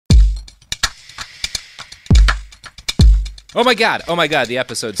Oh my god, the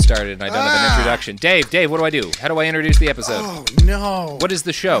episode started and I don't have an introduction. Dave, what do I do? How do I introduce the episode? Oh, no. What is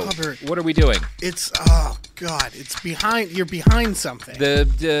the show? Robert. What are we doing? It's, oh, God, it's behind, you're behind something.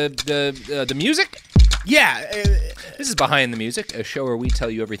 The music? Yeah. This is Behind the Music, a show where we tell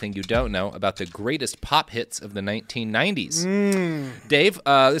you everything you don't know about the greatest pop hits of the 1990s. Dave,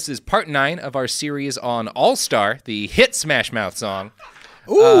 this is part 9 of our series on All-Star, the hit Smash Mouth song.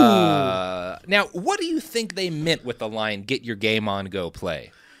 Ooh. Now, what do you think they meant with the line, get your game on, go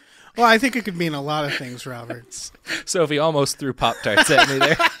play? Well, I think it could mean a lot of things, Robert. Sophie almost threw Pop-Tarts at me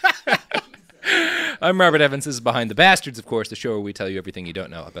there. I'm Robert Evans. This is Behind the Bastards, of course, the show where we tell you everything you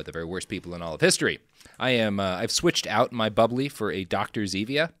don't know about the very worst people in all of history. I've switched out my bubbly for a Dr.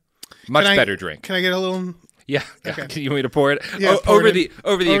 Zevia. Much better drink. Can I get a little... Yeah. Okay. Can you want me to pour it? Yeah, over the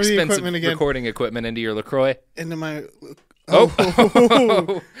expensive the recording equipment into your LaCroix? Into my... Oh.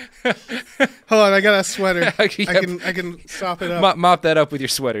 Hold on, I got a sweater. Yep. I can sop it up. Mop that up with your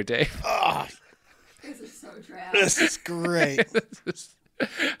sweater, Dave. Oh, This is so drab. this is great.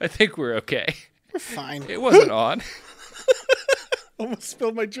 I think we're okay. We're fine. It wasn't on. Almost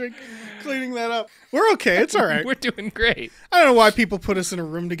spilled my drink cleaning that up. We're okay. It's all right. We're doing great. I don't know why people put us in a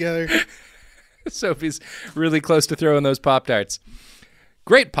room together. Sophie's really close to throwing those Pop-Tarts.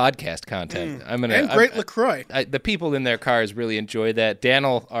 Great podcast content. And great LaCroix. The people in their cars really enjoy that.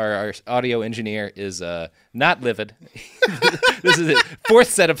 Daniel, our audio engineer, is not livid. This is it. 4th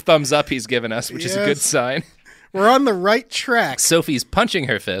set of thumbs up he's given us, which is a good sign. We're on the right track. Sophie's punching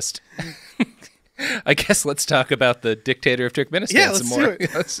her fist. I guess let's talk about the dictator of Turkmenistan some more. Do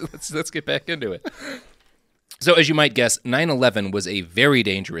it. Let's get back into it. So as you might guess, 9/11 was a very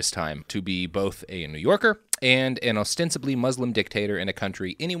dangerous time to be both a New Yorker and an ostensibly Muslim dictator in a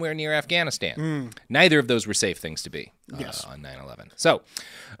country anywhere near Afghanistan. Neither of those were safe things to be on 9/11. So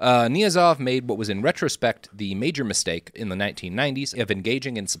Niyazov made what was in retrospect the major mistake in the 1990s of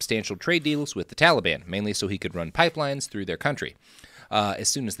engaging in substantial trade deals with the Taliban, mainly so he could run pipelines through their country. As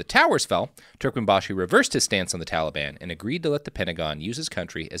soon as the towers fell, Turkmenbashi reversed his stance on the Taliban and agreed to let the Pentagon use his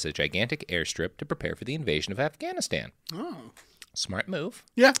country as a gigantic airstrip to prepare for the invasion of Afghanistan. Oh. Smart move.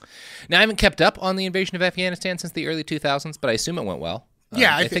 Yeah. Now, I haven't kept up on the invasion of Afghanistan since the early 2000s, but I assume it went well.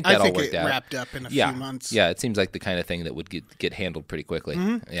 Yeah, I think that all worked it out. wrapped up in a few months. Yeah, it seems like the kind of thing that would get handled pretty quickly.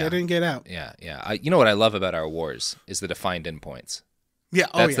 Yeah. They didn't get out. Yeah. You know what I love about our wars is the defined endpoints. Yeah,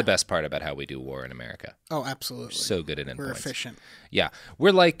 That's the best part about how we do war in America. Oh, absolutely. So good at endpoints. We're efficient. Yeah,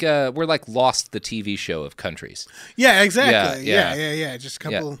 we're like Lost, the TV show of countries. Yeah, exactly. Yeah. Yeah. Just a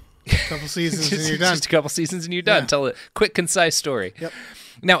couple seasons and you're done. Just a couple seasons and you're done. Yeah. Tell a quick, concise story. Yep.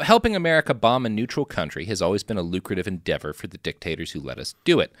 Now, helping America bomb a neutral country has always been a lucrative endeavor for the dictators who let us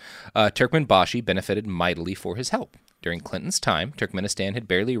do it. Turkmenbashi benefited mightily for his help. During Clinton's time, Turkmenistan had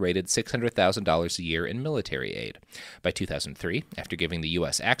barely rated $600,000 a year in military aid. By 2003, after giving the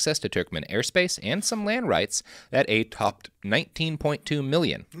U.S. access to Turkmen airspace and some land rights, that aid topped $19.2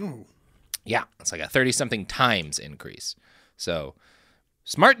 million. Ooh. Yeah, it's like a 30-something times increase. So,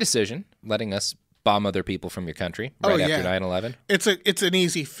 smart decision, letting us bomb other people from your country right after 9/11. It's an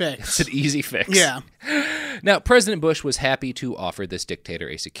easy fix. It's an easy fix. Yeah. Now, President Bush was happy to offer this dictator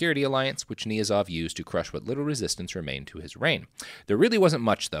a security alliance, which Niyazov used to crush what little resistance remained to his reign. There really wasn't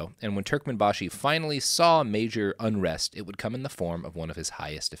much, though, and when Turkmenbashi finally saw major unrest, it would come in the form of one of his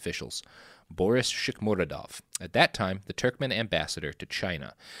highest officials, Boris Shikmuradov, at that time the Turkmen ambassador to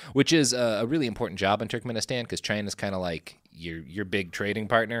China, which is a really important job in Turkmenistan because China's kind of like your big trading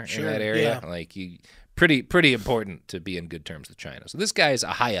partner in that area. Yeah. Like pretty important to be in good terms with China. So this guy is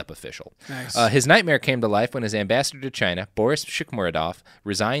a high-up official. Nice. His nightmare came to life when his ambassador to China, Boris Shikmuradov,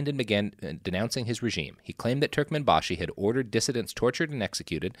 resigned and began denouncing his regime. He claimed that Turkmenbashi had ordered dissidents tortured and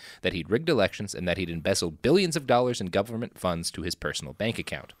executed, that he'd rigged elections, and that he'd embezzled billions of dollars in government funds to his personal bank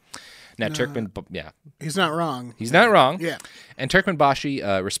account. Now, He's not wrong. He's not wrong. Yeah. And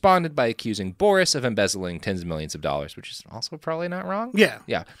Turkmenbashi responded by accusing Boris of embezzling tens of millions of dollars, which is also probably not wrong. Yeah.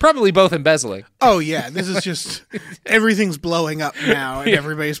 Yeah. Probably both embezzling. Oh, yeah. This is just everything's blowing up now and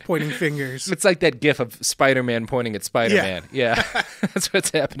everybody's pointing fingers. It's like that gif of Spider-Man pointing at Spider-Man. Yeah. That's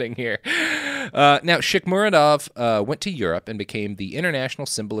what's happening here. Now, Shikmuradov went to Europe and became the international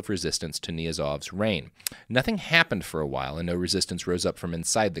symbol of resistance to Niyazov's reign. Nothing happened for a while, and no resistance rose up from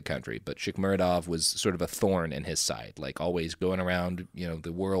inside the country, but Shikmuradov was sort of a thorn in his side, like always going around,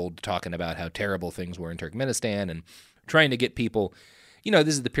 the world talking about how terrible things were in Turkmenistan and trying to get people, this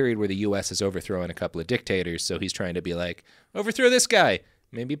is the period where the U.S. has overthrown a couple of dictators, so he's trying to be like, overthrow this guy,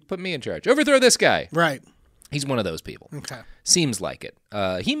 maybe put me in charge, overthrow this guy. Right. He's one of those people. Okay. Seems like it.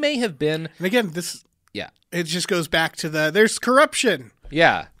 He may have been... And again, it just goes back to there's corruption.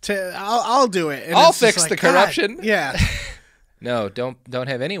 Yeah. I'll do it. And I'll it's just fix like, the corruption. God, yeah. No, don't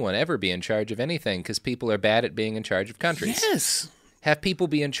have anyone ever be in charge of anything because people are bad at being in charge of countries. Yes. Have people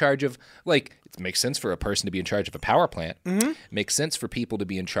be in charge of, like, it makes sense for a person to be in charge of a power plant. Mm-hmm. Makes sense for people to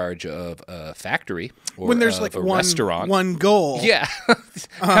be in charge of a factory or when there's of like a one restaurant. one goal. Yeah.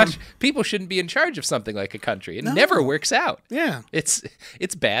 People shouldn't be in charge of something like a country. It never works out. Yeah. It's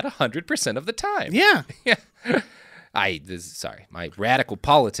bad 100% of the time. Yeah. Yeah. Sorry, my radical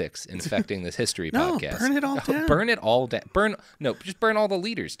politics infecting this history No, podcast. burn it all down. Burn it all down. Just burn all the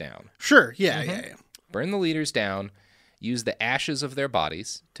leaders down. Sure. Yeah. Yeah. Burn the leaders down. Use the ashes of their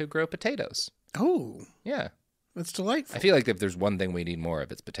bodies to grow potatoes. Oh, Yeah. that's delightful. I feel like if there's one thing we need more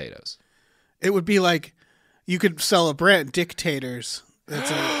of, it's potatoes. It would be like you could sell a brand, Dictators.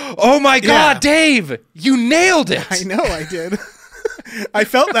 That's Oh my God, Yeah. Dave! You nailed it! I know I did. I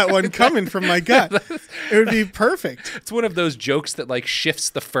felt that one coming from my gut. It would be perfect. It's one of those jokes that like shifts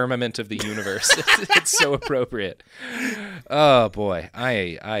the firmament of the universe. It's so appropriate. Oh boy,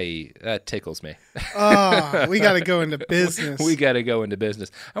 that tickles me. Oh, we got to go into business. We got to go into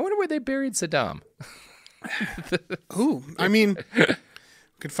business. I wonder where they buried Saddam. Ooh, I mean, we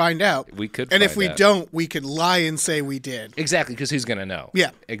could find out. We could, and if find we out. don't, we could lie and say we did. Exactly, because who's gonna know?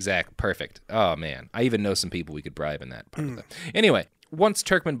 Yeah. Exact. Perfect. Oh man, I even know some people we could bribe in that part of it. Anyway, once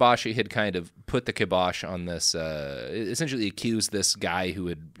Turkmenbashi had kind of put the kibosh on this, essentially accused this guy who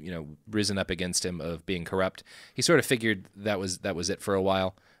had risen up against him of being corrupt, he sort of figured that was it for a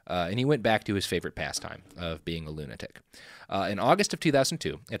while, and he went back to his favorite pastime of being a lunatic. In August of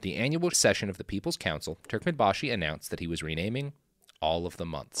 2002, at the annual session of the People's Council, Turkmenbashi announced that he was renaming all of the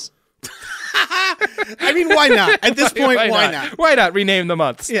months. I mean, why not? At this point, why not? Why not rename the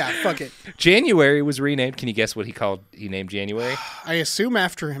months? Yeah, fuck it. January was renamed. Can you guess what he named January? I assume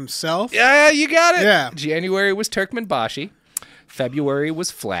after himself. Yeah, you got it. Yeah. January was Turkmenbashi. February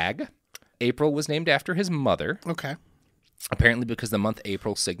was Flag. April was named after his mother, Okay. apparently because the month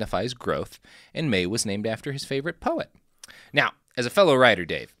April signifies growth, and May was named after his favorite poet. Now, as a fellow writer,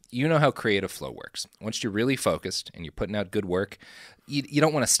 Dave, you know how creative flow works. Once you're really focused and you're putting out good work, you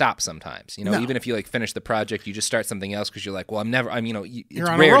don't want to stop sometimes. No. Even if you like finish the project, you just start something else because you're like, well, it's You're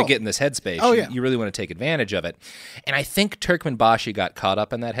on a rare to roll. get in this headspace. Oh, yeah. You really want to take advantage of it. And I think Turkmenbashi got caught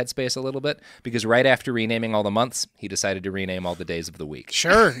up in that headspace a little bit because right after renaming all the months, he decided to rename all the days of the week.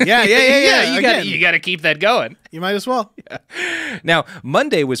 Sure. Yeah. You got to keep that going. You might as well. Now,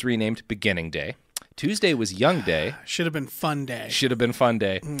 Monday was renamed Beginning Day. Tuesday was Young Day. Should have been Fun Day. Should have been Fun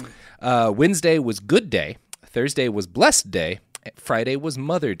Day. Wednesday was Good Day. Thursday was Blessed Day. Friday was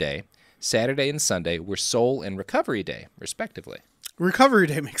Mother Day. Saturday and Sunday were Soul and Recovery Day, respectively. Recovery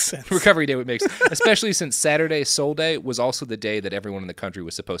Day makes sense. Recovery Day would make sense, especially since Saturday, Soul Day, was also the day that everyone in the country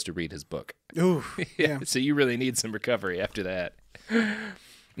was supposed to read his book. Ooh, yeah. So you really need some recovery after that.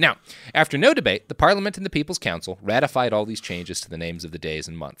 Now, after no debate, the Parliament and the People's Council ratified all these changes to the names of the days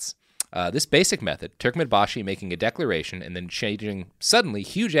and months. This basic method, Turkmenbashi making a declaration and then changing suddenly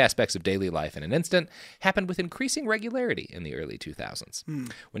huge aspects of daily life in an instant, happened with increasing regularity in the early 2000s.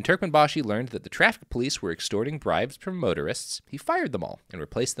 When Turkmenbashi learned that the traffic police were extorting bribes from motorists, he fired them all and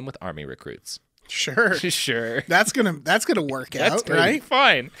replaced them with army recruits. Sure. Sure. That's gonna work That's out, gonna be right?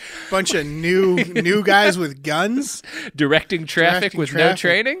 fine. Bunch of new guys with guns. Directing traffic with no traffic.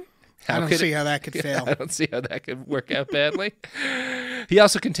 training? I don't see how that could fail. I don't see how that could work out badly. He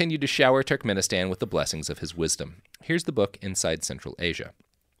also continued to shower Turkmenistan with the blessings of his wisdom. Here's the book Inside Central Asia.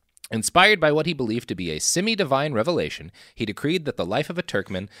 Inspired by what he believed to be a semi-divine revelation, he decreed that the life of a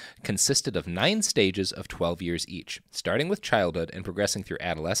Turkmen consisted of 9 stages of 12 years each, starting with childhood and progressing through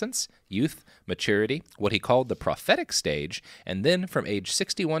adolescence, youth, maturity, what he called the prophetic stage, and then from age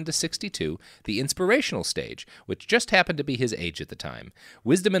 61 to 62, the inspirational stage, which just happened to be his age at the time.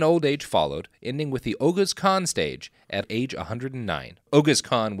 Wisdom and old age followed, ending with the Oghuz Khan stage at age 109. Oghuz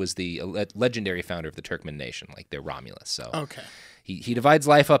Khan was the legendary founder of the Turkmen nation, like they're Romulus. So. Okay. He divides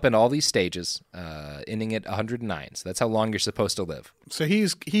life up in all these stages, ending at 109. So that's how long you're supposed to live. So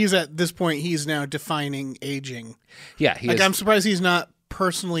he's at this point, he's now defining aging. Yeah, I'm surprised he's not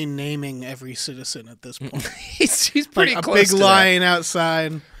personally naming every citizen at this point. he's pretty like close a big to lion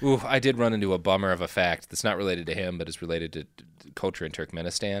outside. that. Ooh, I did run into a bummer of a fact that's not related to him, but is related to culture in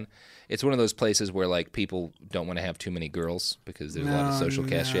Turkmenistan. It's one of those places where like people don't want to have too many girls because there's a lot of social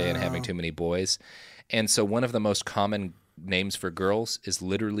cachet and having too many boys. And so one of the most common names for girls is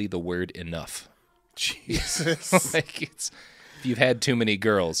literally the word enough. Jesus. Like if you've had too many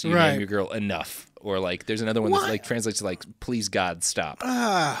girls, you Right. name your girl enough. Or like there's another one that like translates to like please God stop.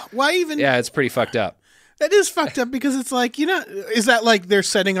 Why even? Yeah, it's pretty fucked up. That is fucked up because it's like, is that like they're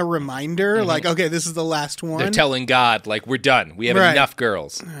setting a reminder? Like, okay, this is the last one? They're telling God like we're done. We have Right. enough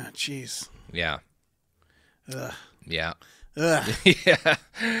girls. Jeez. Yeah. Ugh. Yeah. Ugh. Yeah,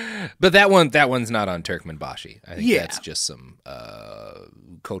 but that one's not on Turkmenbashi. I think Yeah. that's just some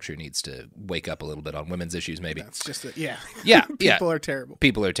culture needs to wake up a little bit on women's issues. Maybe It's just that, yeah. Yeah, People are terrible.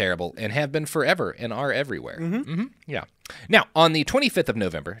 People are terrible and have been forever and are everywhere. Yeah. Now, on the 25th of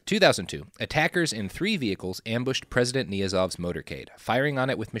November, 2002, attackers in 3 vehicles ambushed President Niyazov's motorcade, firing on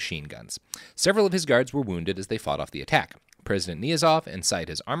it with machine guns. Several of his guards were wounded as they fought off the attack. President Niyazov, inside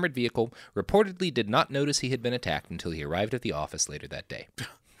his armored vehicle, reportedly did not notice he had been attacked until he arrived at the office later that day.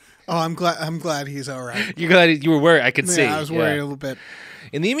 Oh, I'm glad he's all right. You're glad you were worried? I could see. Yeah, I was worried a little bit.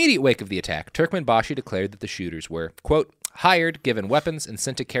 In the immediate wake of the attack, Turkmenbashi declared that the shooters were, quote, hired, given weapons, and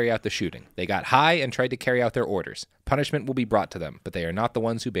sent to carry out the shooting. They got high and tried to carry out their orders. Punishment will be brought to them, but they are not the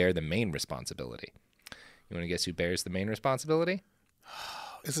ones who bear the main responsibility. You want to guess who bears the main responsibility?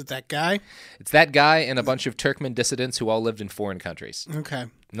 Is it that guy? It's that guy and a bunch of Turkmen dissidents who all lived in foreign countries. Okay.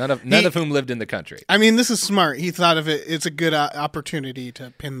 None of whom lived in the country. I mean, this is smart. He thought of it. It's a good opportunity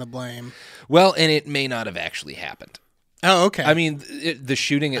to pin the blame. Well, and it may not have actually happened. Oh, okay. I mean, the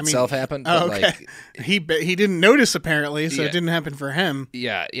shooting itself happened. But okay. He didn't notice, apparently, so Yeah. it didn't happen for him.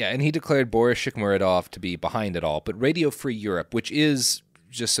 Yeah, and he declared Boris Shikmuradov to be behind it all. But Radio Free Europe, which is,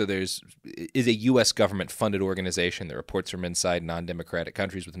 just so is a U.S. government-funded organization that reports from inside non-democratic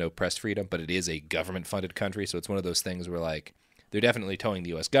countries with no press freedom, but it is a government-funded country, so it's one of those things where, like, they're definitely towing the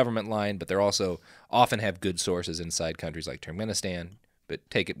U.S. government line, but they're also often have good sources inside countries like Turkmenistan, but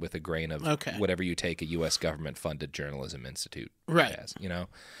take it with a grain of whatever you take a U.S. government-funded journalism institute as, you know?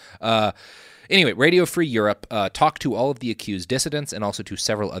 Anyway, Radio Free Europe talked to all of the accused dissidents and also to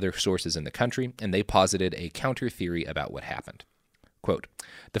several other sources in the country, and they posited a counter-theory about what happened. Quote,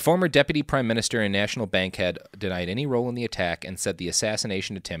 the former deputy prime minister and national bank head denied any role in the attack and said the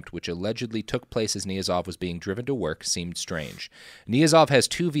assassination attempt, which allegedly took place as Niyazov was being driven to work, seemed strange. Niyazov has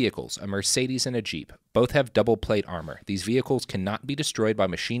 2 vehicles, a Mercedes and a Jeep. Both have double plate armor. These vehicles cannot be destroyed by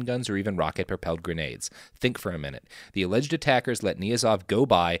machine guns or even rocket-propelled grenades. Think for a minute. The alleged attackers let Niyazov go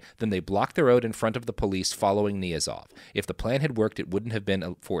by, then they blocked the road in front of the police following Niyazov. If the plan had worked, it wouldn't have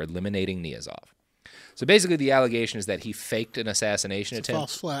been for eliminating Niyazov. So basically, the allegation is that he faked an assassination attempt.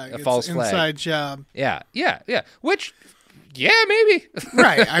 False flag. A false flag. Inside job. Yeah. Which, yeah, maybe.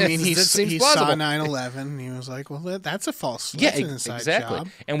 Right. I mean, he seems saw plausible. 9/11. And he was like, well, that's a false. Yeah, That's an inside exactly. job.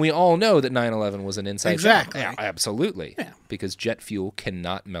 And we all know that 9/11 was an inside Exactly. job. Yeah, absolutely. Yeah. Because jet fuel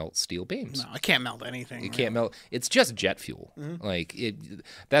cannot melt steel beams. No, I can't melt anything. It can't melt. It's just jet fuel. Like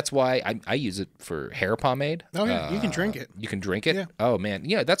that's why I use it for hair pomade. Oh yeah, you can drink it. You can drink it. Yeah. Oh man,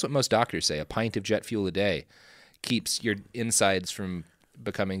 yeah. That's what most doctors say. A pint of jet fuel a day keeps your insides from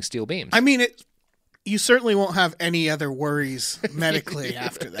becoming steel beams. I mean, you certainly won't have any other worries medically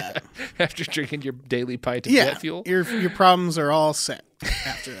after that. After drinking your daily pint of jet fuel. Your problems are all set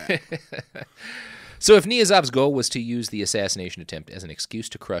after that. So if Niyazov's goal was to use the assassination attempt as an excuse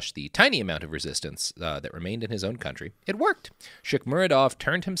to crush the tiny amount of resistance that remained in his own country, it worked. Shikmuradov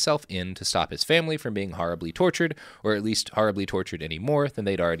turned himself in to stop his family from being horribly tortured, or at least horribly tortured any more than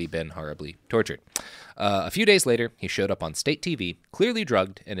they'd already been horribly tortured. A few days later, he showed up on state TV, clearly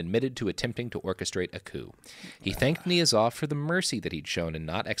drugged, and admitted to attempting to orchestrate a coup. He thanked Niyazov for the mercy that he'd shown in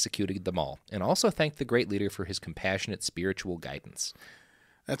not executing them all, and also thanked the great leader for his compassionate spiritual guidance.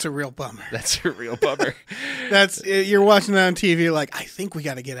 That's a real bummer. That's a real bummer. You're watching that on TV like, I think we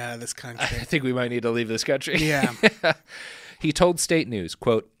got to get out of this country. I think we might need to leave this country. Yeah. He told State News,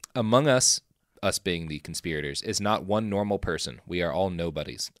 quote, among us being the conspirators, is not one normal person. We are all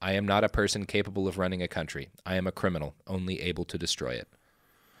nobodies. I am not a person capable of running a country. I am a criminal, only able to destroy it.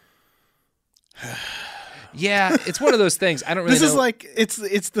 Yeah, it's one of those things. I don't really know. This is like,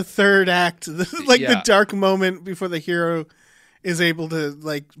 it's the third act. This is like the dark moment before the hero is able to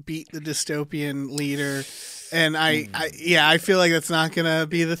like beat the dystopian leader. And I feel like that's not going to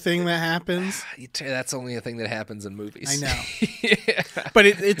be the thing that happens. That's only a thing that happens in movies. I know. Yeah. But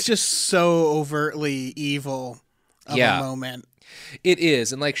it's just so overtly evil of a moment. It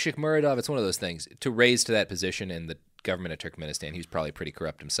is. And like Shikmuradov, it's one of those things. To raise to that position in the government of Turkmenistan, he was probably pretty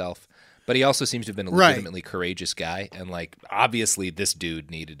corrupt himself. But he also seems to have been a legitimately courageous guy. And like, obviously this dude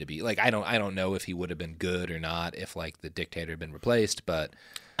needed to be like, I don't know if he would have been good or not if like the dictator had been replaced, but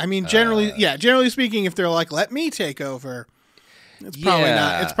I mean, generally speaking, if they're like, let me take over, it's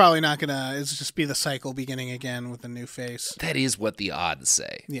probably not gonna. It's just be the cycle beginning again with a new face. That is what the odds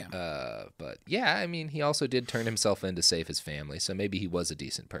say. Yeah. But yeah, I mean, he also did turn himself in to save his family, so maybe he was a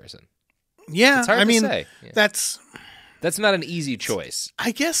decent person. Yeah, it's hard to say. Yeah. That's not an easy choice.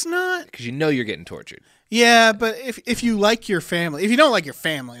 I guess not, because you know you're getting tortured. Yeah, but if you like your family, if you don't like your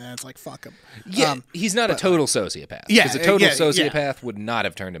family, then it's like fuck him. Yeah, he's not a total sociopath. Yeah, because a total sociopath would not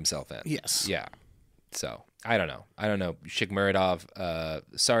have turned himself in. Yes. Yeah. So I don't know. Shikmuradov,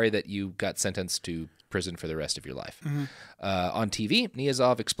 sorry that you got sentenced to prison for the rest of your life. On TV,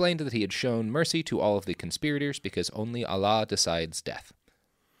 Niyazov explained that he had shown mercy to all of the conspirators because only Allah decides death.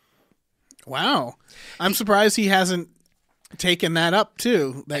 Wow. I'm surprised he hasn't taken that up,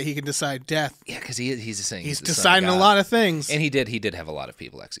 too, that he can decide death. Yeah, because he's saying he's deciding a lot of things. And he did have a lot of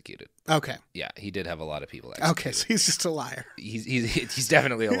people executed. Okay. Yeah, he did have a lot of people executed. Okay, so he's just a liar. He's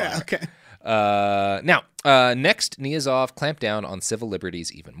definitely a liar. Yeah, okay. Next, Niyazov clamped down on civil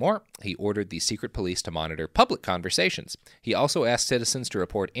liberties even more. He ordered the secret police to monitor public conversations. He also asked citizens to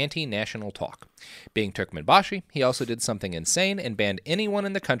report anti-national talk. Being Turkmenbashi, he also did something insane and banned anyone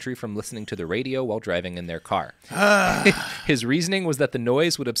in the country from listening to the radio while driving in their car. His reasoning was that the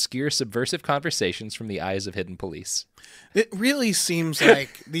noise would obscure subversive conversations from the eyes of hidden police. It really seems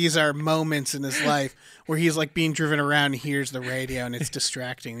like these are moments in his life where he's like being driven around and hears the radio and it's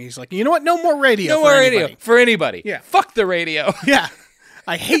distracting. And he's like, you know what? No more radio. No more radio for anybody. Yeah. Fuck the radio. Yeah.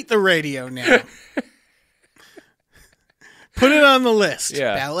 I hate the radio now. Put it on the list.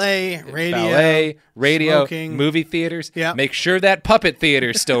 Yeah. Ballet, radio, smoking. Movie theaters. Yeah. Make sure that puppet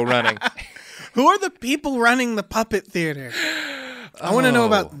theater's still running. Who are the people running the puppet theater? I want to know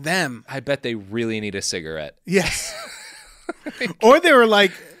about them. I bet they really need a cigarette. Yes. Or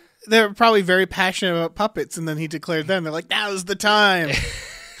they're probably very passionate about puppets, and then he declared them. They're like, now's the time.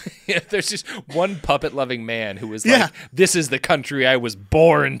 Yeah, there's just one puppet-loving man who was like, this is the country I was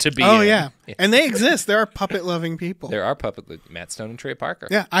born to be in. Oh, yeah. And they exist. There are puppet-loving people. There are Matt Stone and Trey Parker.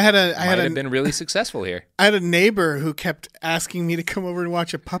 Yeah, I had been really successful here. I had a neighbor who kept asking me to come over and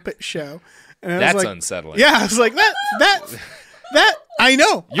watch a puppet show. And That's unsettling. Yeah, I was like, that I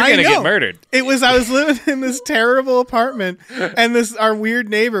know. You're going to get murdered. I was living in this terrible apartment, and our weird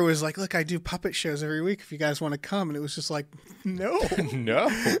neighbor was like, look, I do puppet shows every week if you guys want to come. And it was just like, no. No.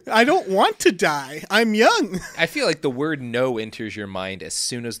 I don't want to die. I'm young. I feel like the word no enters your mind as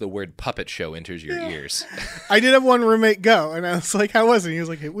soon as the word puppet show enters your ears. I did have one roommate go, and I was like, how was it? He was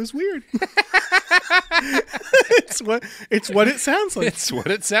like, it was weird. It's what it sounds like. It's what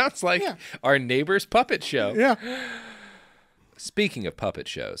it sounds like. Yeah. Our neighbor's puppet show. Yeah. Speaking of puppet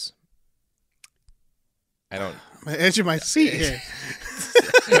shows, I'm on the edge of my seat here.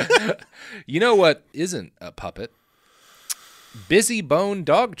 You know what isn't a puppet? Busy Bone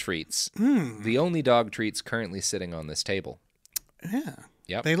dog treats. The only dog treats currently sitting on this table. Yeah.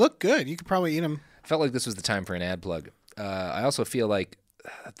 Yep. They look good. You could probably eat them. I felt like this was the time for an ad plug. I also feel like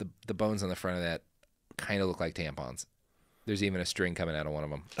the bones on the front of that kind of look like tampons. There's even a string coming out of one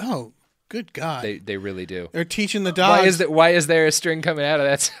of them. Oh, good God. They really do. They're teaching the dogs. Why is there a string coming out of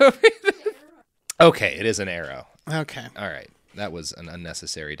that? Okay, it is an arrow. Okay. All right. That was an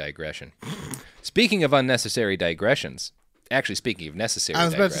unnecessary digression. Speaking of unnecessary digressions, actually speaking of necessary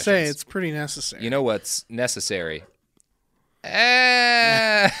digressions. I was about to say, it's pretty necessary. You know what's necessary?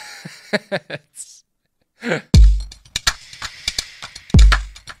 Hey,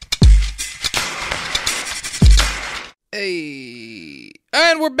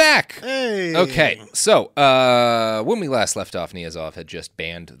 and we're back. Hey. Okay, so when we last left off, Niyazov had just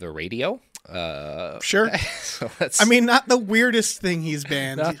banned the radio. Sure. So not the weirdest thing he's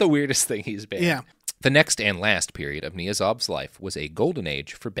banned. Not the weirdest thing he's banned. Yeah. The next and last period of Niyazov's life was a golden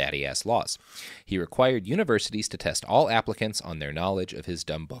age for batty-ass laws. He required universities to test all applicants on their knowledge of his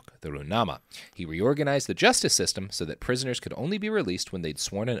dumb book, the Runama. He reorganized the justice system so that prisoners could only be released when they'd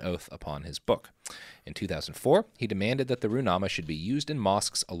sworn an oath upon his book. In 2004, he demanded that the Runama should be used in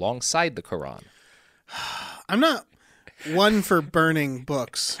mosques alongside the Quran. I'm not one for burning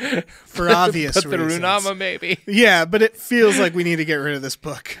books for obvious but reasons. The Runama, maybe. Yeah, but it feels like we need to get rid of this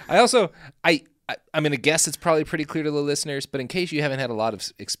book. I'm going to guess it's probably pretty clear to the listeners, but in case you haven't had a lot of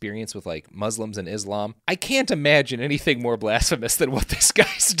experience with like Muslims and Islam, I can't imagine anything more blasphemous than what this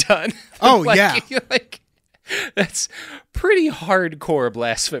guy's done. Oh, yeah. That's pretty hardcore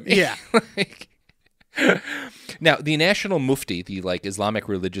blasphemy. Yeah. Now, the national mufti, the Islamic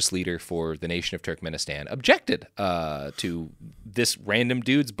religious leader for the nation of Turkmenistan, objected to this random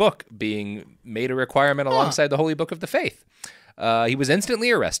dude's book being made a requirement alongside the holy book of the faith. He was instantly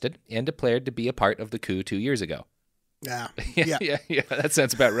arrested and declared to be a part of the coup 2 years ago. Yeah. Yeah, that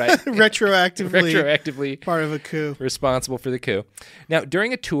sounds about right. Retroactively part of a coup. Responsible for the coup. Now,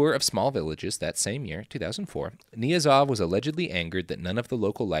 during a tour of small villages that same year, 2004, Niyazov was allegedly angered that none of the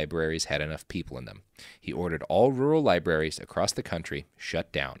local libraries had enough people in them. He ordered all rural libraries across the country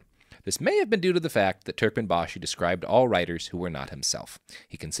shut down. This may have been due to the fact that Turkmenbashi described all writers who were not himself.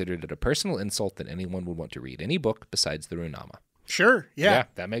 He considered it a personal insult that anyone would want to read any book besides the Runama. Sure, yeah.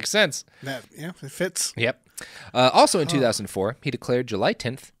 That makes sense. It fits. Yep. Also in 2004, he declared July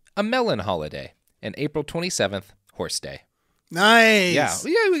 10th a melon holiday. And April 27th, Horse Day. Nice.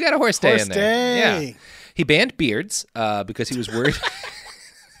 Yeah, we got a Horse Day Horse in there. Day. Yeah. He banned beards because he was worried.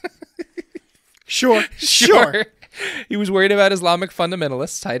 Sure. He was worried about Islamic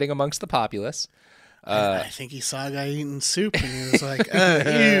fundamentalists hiding amongst the populace. I think he saw a guy eating soup and he was like,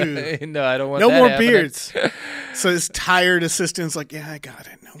 ew. No, I don't want No that more happening. beards. So his tired assistant's like, yeah, I got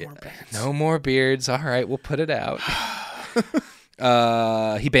it. No more beards. No more beards. All right, we'll put it out.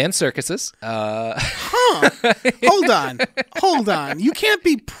 He banned circuses. Hold on. You can't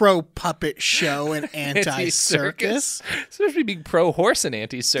be pro puppet show and anti-circus. Especially being pro horse and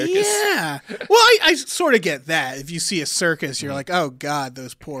anti-circus. Yeah. Well, I sort of get that. If you see a circus, you're like, oh, God,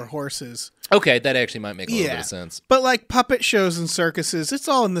 those poor horses. Okay, that actually might make a little bit of sense. But like puppet shows and circuses, it's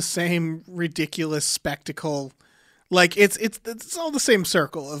all in the same ridiculous spectacle. Like it's all the same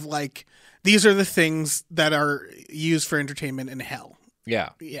circle of like, these are the things that are used for entertainment in hell.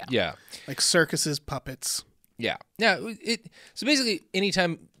 Yeah. Like circuses, puppets. Yeah. So basically,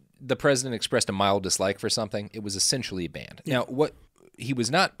 anytime the president expressed a mild dislike for something, it was essentially banned. Now, he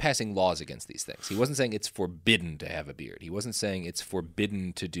was not passing laws against these things. He wasn't saying it's forbidden to have a beard. He wasn't saying it's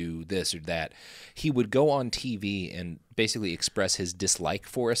forbidden to do this or that. He would go on TV and basically express his dislike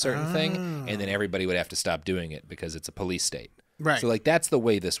for a certain thing, and then everybody would have to stop doing it because it's a police state. Right. So, like, that's the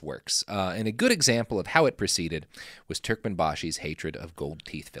way this works. And a good example of how it proceeded was Turkmenbashi's hatred of gold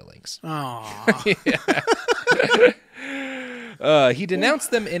teeth fillings. He denounced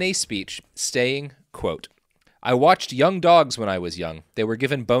them in a speech, saying, quote, "I watched young dogs when I was young. They were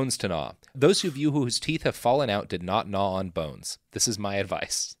given bones to gnaw. Those of you whose teeth have fallen out did not gnaw on bones. This is my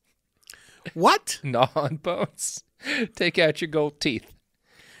advice." What? Gnaw on bones. Take out your gold teeth.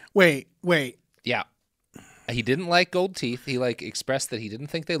 Wait. Yeah. He didn't like gold teeth. He expressed that he didn't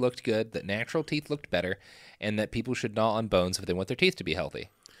think they looked good, that natural teeth looked better, and that people should gnaw on bones if they want their teeth to be healthy.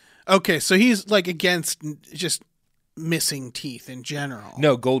 Okay, so he's like against just missing teeth in general.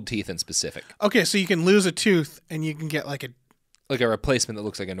 No, gold teeth in specific. Okay, so you can lose a tooth and you can get like a replacement that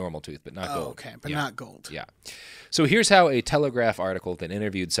looks like a normal tooth, but not gold. Okay, but not gold. Yeah. So here's how a Telegraph article that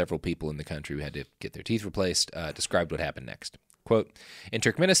interviewed several people in the country who had to get their teeth replaced described what happened next. Quote, "In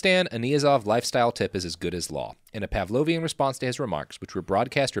Turkmenistan, a Niyazov lifestyle tip is as good as law. In a Pavlovian response to his remarks, which were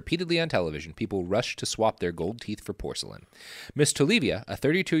broadcast repeatedly on television, people rushed to swap their gold teeth for porcelain. Miss Tulivia, a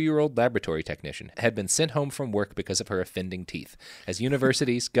 32-year-old laboratory technician, had been sent home from work because of her offending teeth, as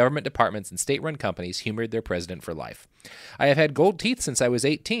universities, government departments, and state-run companies humored their president for life. I have had gold teeth since I was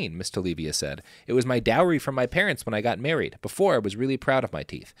 18, Miss Tulivia said. It was my dowry from my parents when I got married. Before, I was really proud of my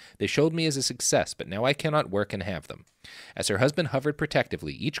teeth. They showed me as a success, but now I cannot work and have them." As her husband hovered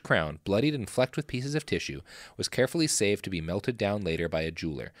protectively, each crown, bloodied and flecked with pieces of tissue, was carefully saved to be melted down later by a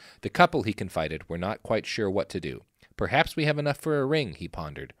jeweler. The couple, he confided, were not quite sure what to do. "Perhaps we have enough for a ring," he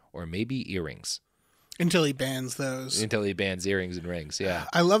pondered, "or maybe earrings." Until he bans those. Until he bans earrings and rings, yeah.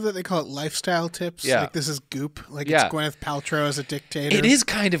 I love that they call it lifestyle tips. Yeah. Like this is goop. Like it's Gwyneth Paltrow as a dictator. It is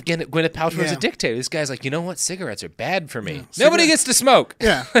kind of Gwyneth Paltrow as a dictator. This guy's like, you know what? Cigarettes are bad for me. Yeah. Nobody gets to smoke.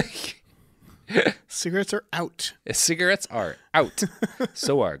 Yeah. Cigarettes are out. Cigarettes are out.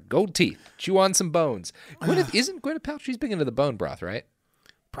 So are gold teeth. Chew on some bones. Isn't Gwyneth Paltrow? She's big into the bone broth, right?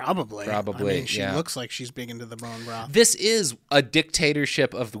 Probably. I mean, she looks like she's big into the bone broth. This is a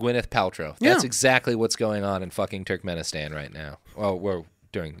dictatorship of Gwyneth Paltrow. That's exactly what's going on in fucking Turkmenistan right now. Well, we're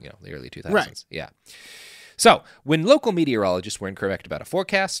during the early 2000s. Right. Yeah. So, when local meteorologists were incorrect about a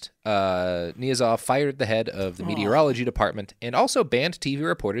forecast, Niyazov fired the head of the meteorology department and also banned TV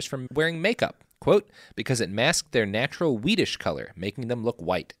reporters from wearing makeup, quote, because it masked their natural wheatish color, making them look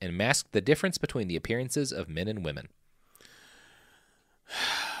white, and masked the difference between the appearances of men and women.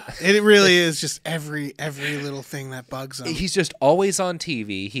 It really is just every little thing that bugs him. He's just always on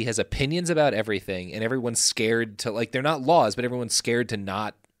TV. He has opinions about everything, and everyone's scared to, they're not laws, but everyone's scared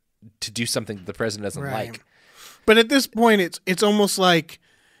to do something that the president doesn't like. But at this point, it's almost like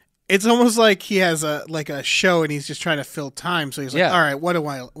he has a show and he's just trying to fill time. So he's like, all right, what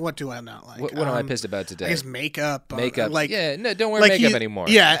do I not like? What am I pissed about today? I guess makeup. No, don't wear makeup anymore.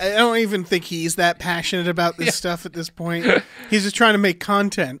 Yeah, I don't even think he's that passionate about this stuff at this point. He's just trying to make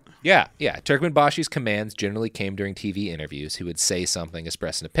content. Yeah. Turkmenbashi's commands generally came during TV interviews. He would say something,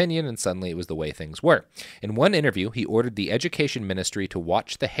 express an opinion, and suddenly it was the way things were. In one interview, he ordered the education ministry to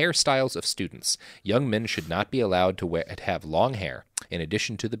watch the hairstyles of students. Young men should not be allowed to have long hair, in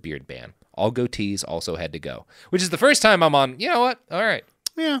addition to the beard ban. All goatees also had to go. Which is the first time I'm on, you know what? All right.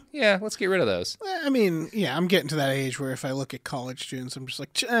 Yeah, let's get rid of those. I mean, I'm getting to that age where if I look at college students, I'm just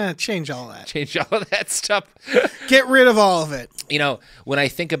like, change all that. Change all of that stuff. Get rid of all of it. When I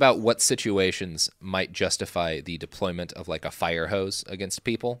think about what situations might justify the deployment of a fire hose against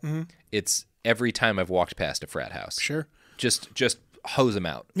people, it's every time I've walked past a frat house. Sure. Just hose them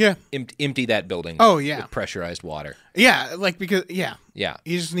out. Yeah. Empty that building. Oh, yeah. With pressurized water. Yeah, like because Yeah.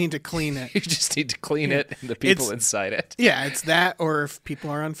 you just need to clean it. You just need to clean it and the people inside it. Yeah, it's that or if people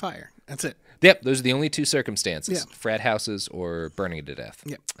are on fire. That's it. Yep, those are the only two circumstances, Yeah. frat houses or burning to death.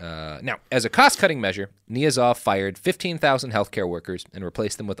 Yep. Now, as a cost-cutting measure, Niyazov fired 15,000 healthcare workers and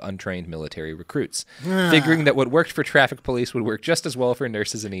replaced them with untrained military recruits, figuring that what worked for traffic police would work just as well for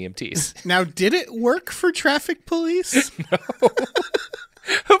nurses and EMTs. Now, did it work for traffic police? No.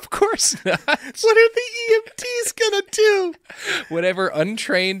 Of course not. What are the EMTs gonna do? Whatever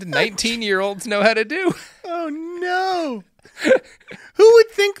untrained 19-year-olds know how to do. Oh, no. Who would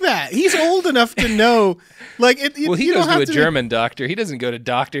think that? He's old enough to know. Like, Well, he goes to a German doctor. He doesn't go to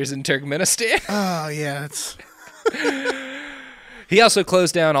doctors in Turkmenistan. Oh, yeah. It's... He also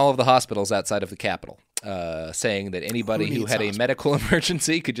closed down all of the hospitals outside of the capital, saying that anybody who had a medical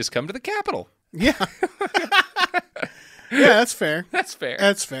emergency could just come to the capital. Yeah. Yeah, that's fair. That's fair.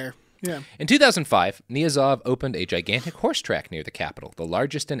 That's fair. Yeah. In 2005, Niyazov opened a gigantic horse track near the capital, the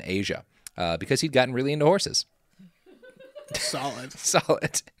largest in Asia, because he'd gotten really into horses. Solid.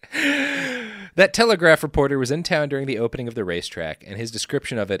 Solid. That Telegraph reporter was in town during the opening of the racetrack, and his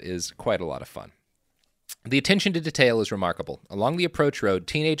description of it is quite a lot of fun. The attention to detail is remarkable. Along the approach road,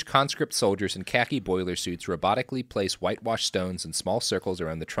 teenage conscript soldiers in khaki boiler suits robotically place whitewashed stones in small circles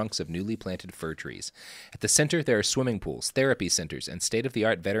around the trunks of newly planted fir trees. At the center, there are swimming pools, therapy centers, and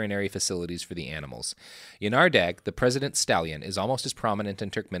state-of-the-art veterinary facilities for the animals. Yanardag, the president's stallion, is almost as prominent in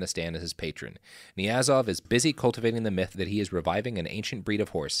Turkmenistan as his patron. Niyazov is busy cultivating the myth that he is reviving an ancient breed of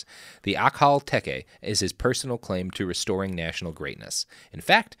horse. The Akhal Teke is his personal claim to restoring national greatness. In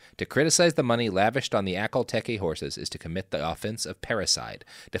fact, to criticize the money lavished on the Akhal Teke horses is to commit the offense of parricide,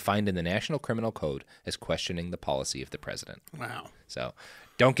 defined in the National Criminal Code as questioning the policy of the president. Wow. So,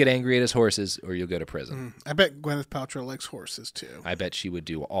 don't get angry at his horses or you'll go to prison. I bet Gwyneth Paltrow likes horses, too. I bet she would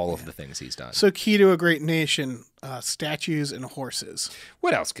do all of the things he's done. So key to a great nation, statues and horses.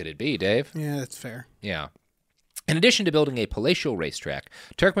 What else could it be, Dave? Yeah, that's fair. Yeah. In addition to building a palatial racetrack,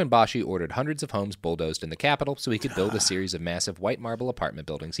 Turkmenbashi ordered hundreds of homes bulldozed in the capital so he could build a series of massive white marble apartment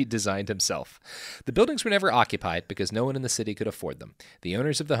buildings he designed himself. The buildings were never occupied because no one in the city could afford them. The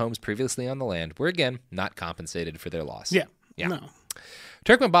owners of the homes previously on the land were, again, not compensated for their loss. Yeah. No.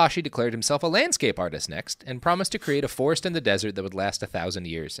 Turkmenbashi declared himself a landscape artist next and promised to create a forest in the desert that would last 1,000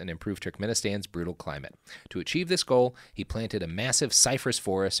 years and improve Turkmenistan's brutal climate. To achieve this goal, he planted a massive cypress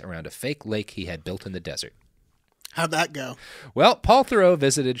forest around a fake lake he had built in the desert. How'd that go? Well, Paul Thoreau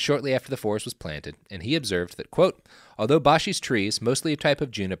visited shortly after the forest was planted, and he observed that, quote, although Bashi's trees, mostly a type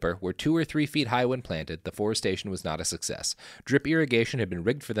of juniper, were 2 or 3 feet high when planted, the forestation was not a success. Drip irrigation had been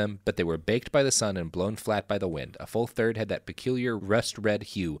rigged for them, but they were baked by the sun and blown flat by the wind. A full third had that peculiar rust-red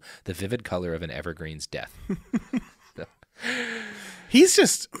hue, the vivid color of an evergreen's death. He's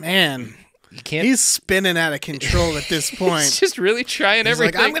just, man... He's spinning out of control at this point. He's just really trying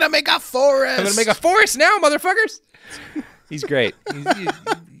everything. Like, I'm going to make a forest. I'm going to make a forest now, motherfuckers. He's great.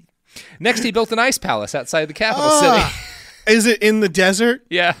 Next, he built an ice palace outside the capital city. Is it in the desert?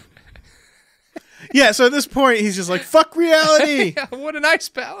 Yeah. Yeah, so at this point, he's just like, fuck reality. Yeah, what an ice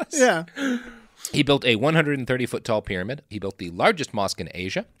palace. Yeah. He built a 130-foot tall pyramid. He built the largest mosque in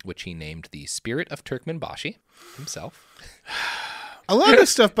Asia, which he named the Spirit of Turkmenbashi himself. A lot of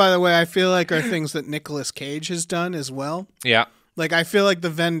stuff, by the way, I feel like are things that Nicolas Cage has done as well. Yeah. Like, I feel like the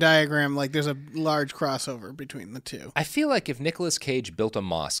Venn diagram, like, there's a large crossover between the two. I feel like if Nicolas Cage built a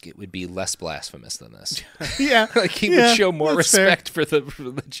mosque, it would be less blasphemous than this. Yeah. Like, he would show more respect for the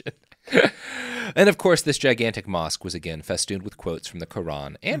religion. And, of course, this gigantic mosque was, again, festooned with quotes from the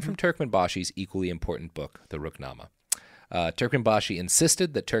Quran and from Turkmenbashi's equally important book, the Ruknama. Turkmenbashi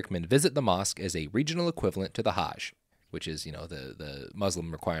insisted that Turkmen visit the mosque as a regional equivalent to the Hajj, which is, you know, the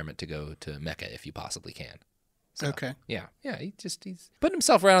Muslim requirement to go to Mecca if you possibly can. So, okay. Yeah, he's putting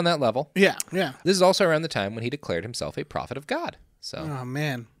himself right on that level. Yeah. This is also around the time when he declared himself a prophet of God. So, oh,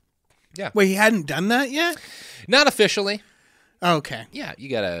 man. Yeah. Wait, he hadn't done that yet? Not officially. Okay. Yeah, you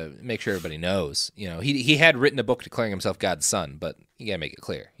got to make sure everybody knows. You know, he had written a book declaring himself God's son, but you got to make it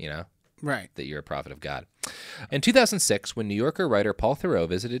clear, you know? Right. That you're a prophet of God. In 2006, when New Yorker writer Paul Thoreau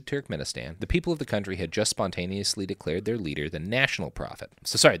visited Turkmenistan, the people of the country had just spontaneously declared their leader the national prophet.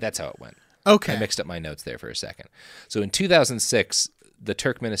 So, sorry, that's how it went. Okay. I mixed up my notes there for a second. So, in 2006, the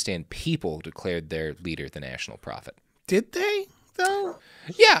Turkmenistan people declared their leader the national prophet. Did they, though?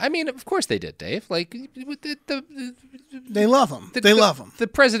 Yeah, I mean, of course they did, Dave. Like, they love him. They love him. The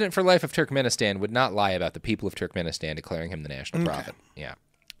president for life of Turkmenistan would not lie about the people of Turkmenistan declaring him the national prophet. Yeah.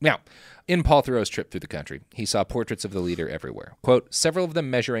 Now, in Paul Theroux's trip through the country, he saw portraits of the leader everywhere. Quote, several of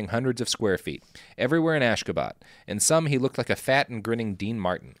them measuring hundreds of square feet, everywhere in Ashgabat. In some, he looked like a fat and grinning Dean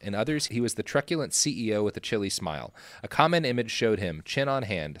Martin. In others, he was the truculent CEO with a chilly smile. A common image showed him, chin on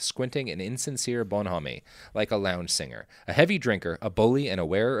hand, squinting an insincere bonhomme, like a lounge singer. A heavy drinker, a bully, and a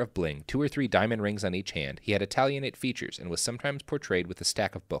wearer of bling, 2 or 3 diamond rings on each hand. He had Italianate features and was sometimes portrayed with a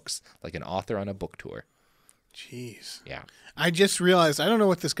stack of books, like an author on a book tour. Jeez. Yeah. I just realized I don't know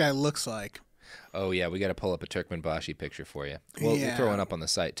what this guy looks like. Oh, yeah, we got to pull up a Turkmenbashi picture for you. We'll Yeah. throw one up on the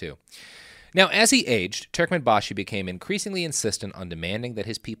site, too. Now, as he aged, Turkmenbashi became increasingly insistent on demanding that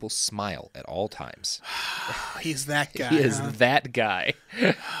his people smile at all times. He's that guy. He is huh? that guy.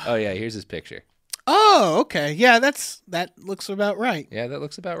 Oh, yeah, here's his picture. Oh, okay. Yeah, that looks about right. Yeah, that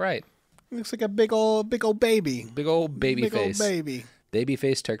looks about right. Looks like a big old baby. Big old baby Big face. old baby.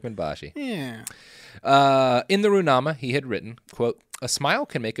 Baby-faced Turkmenbashi. Yeah. In the Runama, he had written, quote, a smile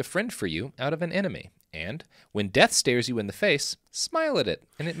can make a friend for you out of an enemy. And when death stares you in the face, smile at it,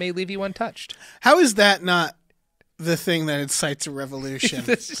 and it may leave you untouched. How is that not the thing that incites a revolution?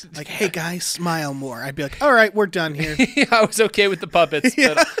 Like, hey, guys, smile more. I'd be like, all right, we're done here. I was okay with the puppets,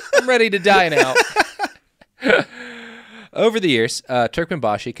 but I'm ready to die now. Over the years,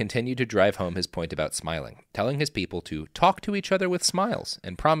 Turkmenbashi continued to drive home his point about smiling, telling his people to talk to each other with smiles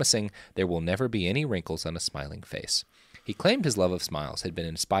and promising there will never be any wrinkles on a smiling face. He claimed his love of smiles had been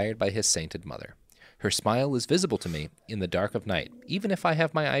inspired by his sainted mother. Her smile is visible to me in the dark of night, even if I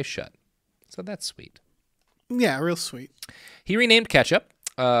have my eyes shut. So that's sweet. Yeah, real sweet. He renamed ketchup.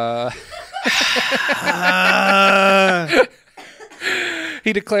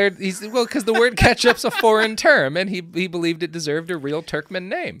 He declared, because the word ketchup's a foreign term, and he believed it deserved a real Turkmen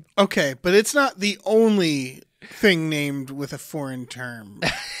name. Okay, but it's not the only thing named with a foreign term.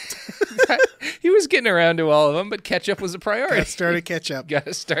 He was getting around to all of them, but ketchup was a priority. Gotta start a ketchup.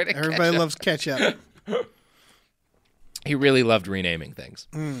 Gotta start a Everybody ketchup. loves ketchup. He really loved renaming things.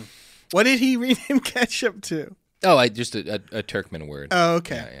 What did he rename ketchup to? Oh, just a Turkmen word. Oh,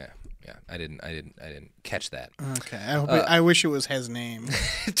 okay. Yeah. I didn't catch that. Okay. I wish it was his name.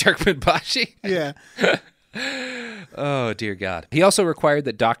 Turkmenbashi. Yeah. Oh, dear God. He also required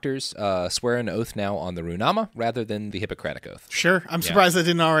that doctors swear an oath now on the Runama rather than the Hippocratic Oath. Sure. I'm surprised that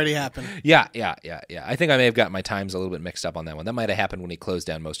didn't already happen. Yeah. I think I may have got my times a little bit mixed up on that one. That might have happened when he closed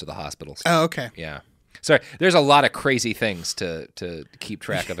down most of the hospitals. Oh, okay. Yeah. Sorry, there's a lot of crazy things to keep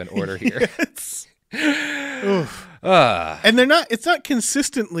track of in order here. Oof. And it's not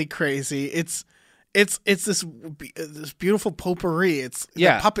consistently crazy. It's this beautiful potpourri. It's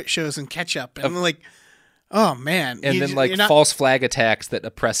like puppet shows and ketchup and like, oh man. And then false flag attacks that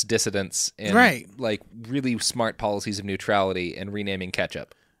oppress dissidents and like really smart policies of neutrality and renaming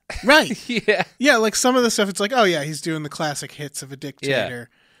ketchup. Right. Yeah. Yeah, like some of the stuff it's like, oh yeah, he's doing the classic hits of a dictator.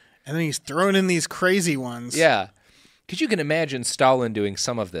 Yeah. And then he's throwing in these crazy ones. Yeah. Because you can imagine Stalin doing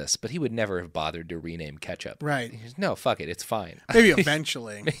some of this, but he would never have bothered to rename ketchup. Right. No, fuck it. It's fine. Maybe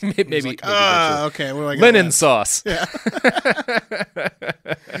eventually. maybe like, eventually. Okay. What do I got Linen left? sauce. Yeah.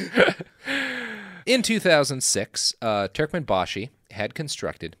 In 2006, Turkmenbashi had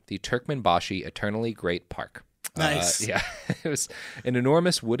constructed the Turkmenbashi Eternally Great Park. Nice. Yeah. It was an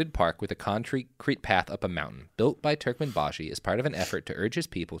enormous wooded park with a concrete path up a mountain, built by Turkmenbashi as part of an effort to urge his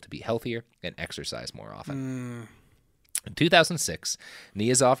people to be healthier and exercise more often. In 2006,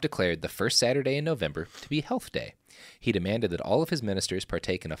 Niyazov declared the first Saturday in November to be Health Day. He demanded that all of his ministers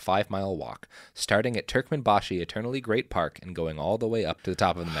partake in a 5-mile walk, starting at Turkmenbashi Eternally Great Park and going all the way up to the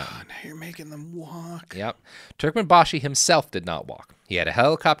top of the mountain. Now you're making them walk. Yep. Turkmenbashi himself did not walk. He had a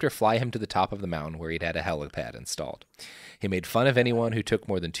helicopter fly him to the top of the mountain where he'd had a helipad installed. He made fun of anyone who took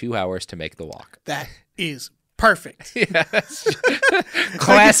more than 2 hours to make the walk. That is perfect. Yeah.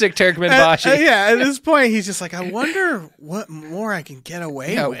 Classic Turkmenbashi. At this point, he's just like, I wonder what more I can get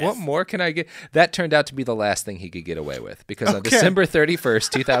away with. What more can I get? That turned out to be the last thing he could get away with, because on December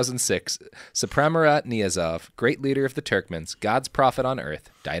 31st, 2006, Supramarat Niyazov, great leader of the Turkmens, God's prophet on earth,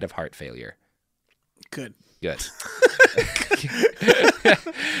 died of heart failure. Good.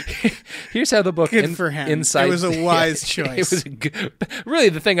 Here's how the book for him. Inside. It was a wise choice. It was really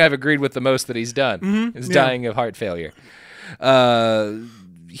the thing I've agreed with the most that he's done is dying of heart failure.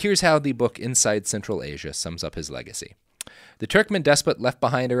 Here's how the book Inside Central Asia sums up his legacy. The Turkmen despot left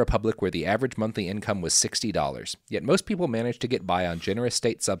behind a republic where the average monthly income was $60, yet most people managed to get by on generous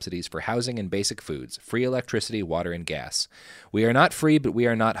state subsidies for housing and basic foods, free electricity, water, and gas. We are not free, but we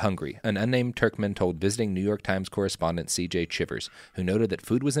are not hungry, an unnamed Turkmen told visiting New York Times correspondent C.J. Chivers, who noted that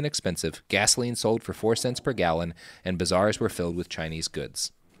food was inexpensive, gasoline sold for 4 cents per gallon, and bazaars were filled with Chinese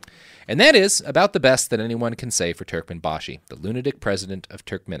goods. And that is about the best that anyone can say for Turkmenbashi, the lunatic president of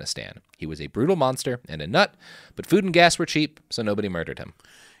Turkmenistan. He was a brutal monster and a nut, but food and gas were cheap, so nobody murdered him.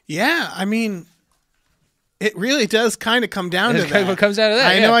 Yeah, I mean, it really does kind of come down to that. It comes down to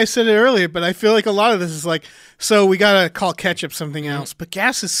that. I know I said it earlier, but I feel like a lot of this is like, so we got to call ketchup something else, but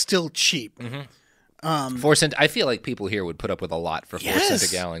gas is still cheap. 4 cent. I feel like people here would put up with a lot for 4 cents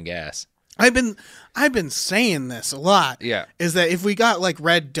a gallon gas. I've been saying this a lot. Yeah. Is that if we got like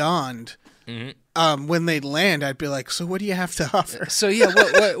Red Dawned, when they land, I'd be like, so what do you have to offer? So yeah,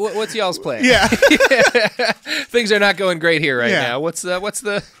 what's y'all's plan? Yeah. Things are not going great here right Yeah. now. What's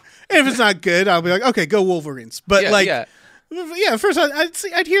the? And if it's not good, I'll be like, okay, go Wolverines. But first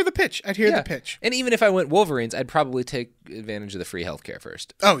I'd hear the pitch. I'd hear the pitch. And even if I went Wolverines, I'd probably take advantage of the free healthcare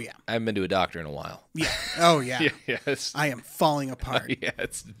first. Oh yeah. I haven't been to a doctor in a while. Yeah. Oh yeah. Yes. I am falling apart. Yeah,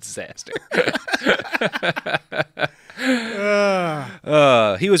 it's a disaster.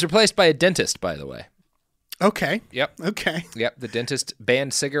 He was replaced by a dentist, by the way. Okay. Yep. Okay. Yep. The dentist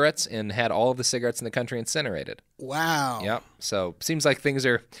banned cigarettes and had all of the cigarettes in the country incinerated. Wow. Yep. So seems like things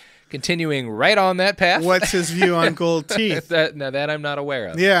are continuing right on that path. What's his view on gold teeth? that I'm not aware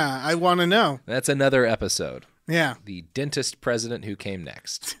of. Yeah, I want to know. That's another episode. Yeah. The dentist president who came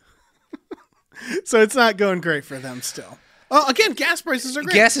next. So it's not going great for them still. Oh, again, gas prices are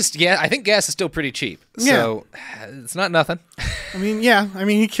great. I think gas is still pretty cheap. So it's not nothing. I mean,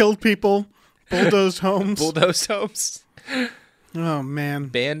 he killed people, bulldozed homes. Bulldozed homes. Oh, man.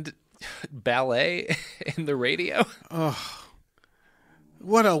 Banned ballet in the radio.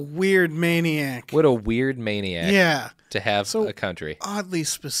 What a weird maniac. What a weird maniac. Yeah. To have a country. Oddly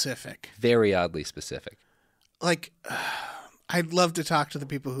specific. Very oddly specific. Like, I'd love to talk to the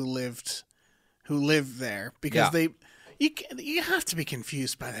people who lived there because you have to be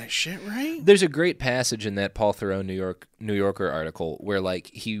confused by that shit, right? There's a great passage in that Paul Theroux New Yorker article where like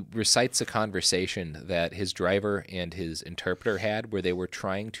he recites a conversation that his driver and his interpreter had where they were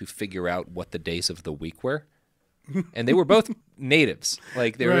trying to figure out what the days of the week were. And they were both natives.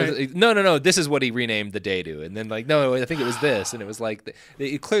 Like they were no, this is what he renamed the day to. And then like, no, I think it was this. And it was like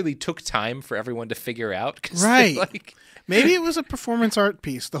it clearly took time for everyone to figure out. Right. Like, maybe it was a performance art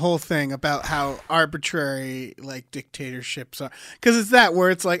piece, the whole thing about how arbitrary like dictatorships are. Because it's that where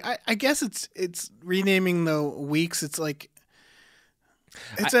it's like I guess it's renaming the weeks. It's like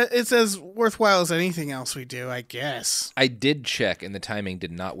it's as worthwhile as anything else we do, I guess. I did check, and the timing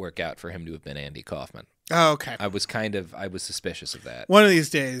did not work out for him to have been Andy Kaufman. Oh, okay. I was suspicious of that. One of these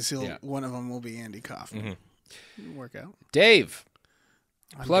days, one of them will be Andy Kaufman. It'll work out. Dave,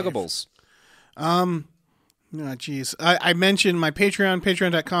 I'm pluggables. Dave. Oh, geez. I mentioned my Patreon,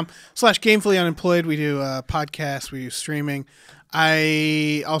 patreon.com/gamefully unemployed. We do podcasts, we do streaming.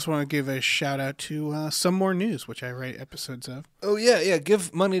 I also want to give a shout out to Some More News, which I write episodes of. Oh, yeah.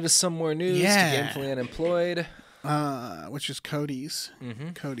 Give money to Some More News, to Gamefully Unemployed. Which is Cody's.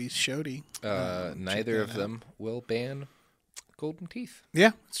 Cody's Shody. Neither of them will ban golden teeth.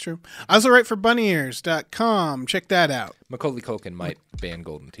 Yeah, it's true. I also write for bunnyears.com. Check that out. Macaulay Culkin might ban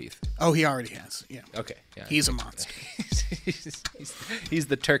golden teeth. Oh, he already has. Yeah. Okay. Yeah. He's a monster. he's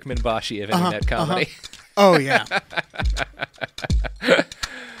the Turkmenbashi of internet comedy. Oh, yeah.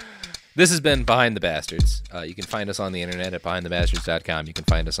 This has been Behind the Bastards. You can find us on the internet at behindthebastards.com. You can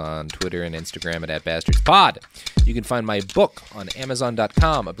find us on Twitter and Instagram at @bastardspod. You can find my book on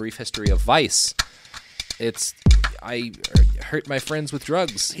Amazon.com, A Brief History of Vice. I hurt my friends with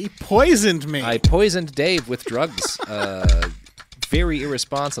drugs. He poisoned me. I poisoned Dave with drugs very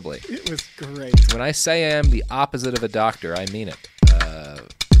irresponsibly. It was great. When I say I am the opposite of a doctor, I mean it.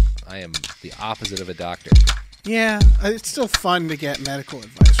 I am the opposite of a doctor. Yeah, it's still fun to get medical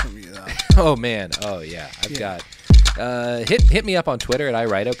advice from you, though. Oh, man. Oh, yeah. I've got... hit me up on Twitter at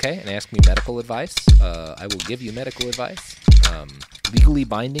iWriteOK and ask me medical advice. I will give you medical advice. Legally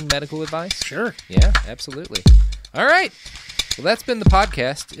binding medical advice. Sure. Yeah, absolutely. All right. Well, that's been the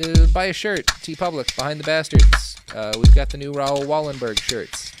podcast. Buy a shirt. TeePublic, Behind the Bastards. We've got the new Raoul Wallenberg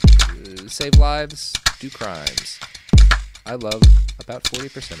shirts. Save lives, do crimes. I love about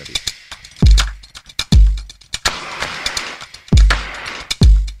 40% of you.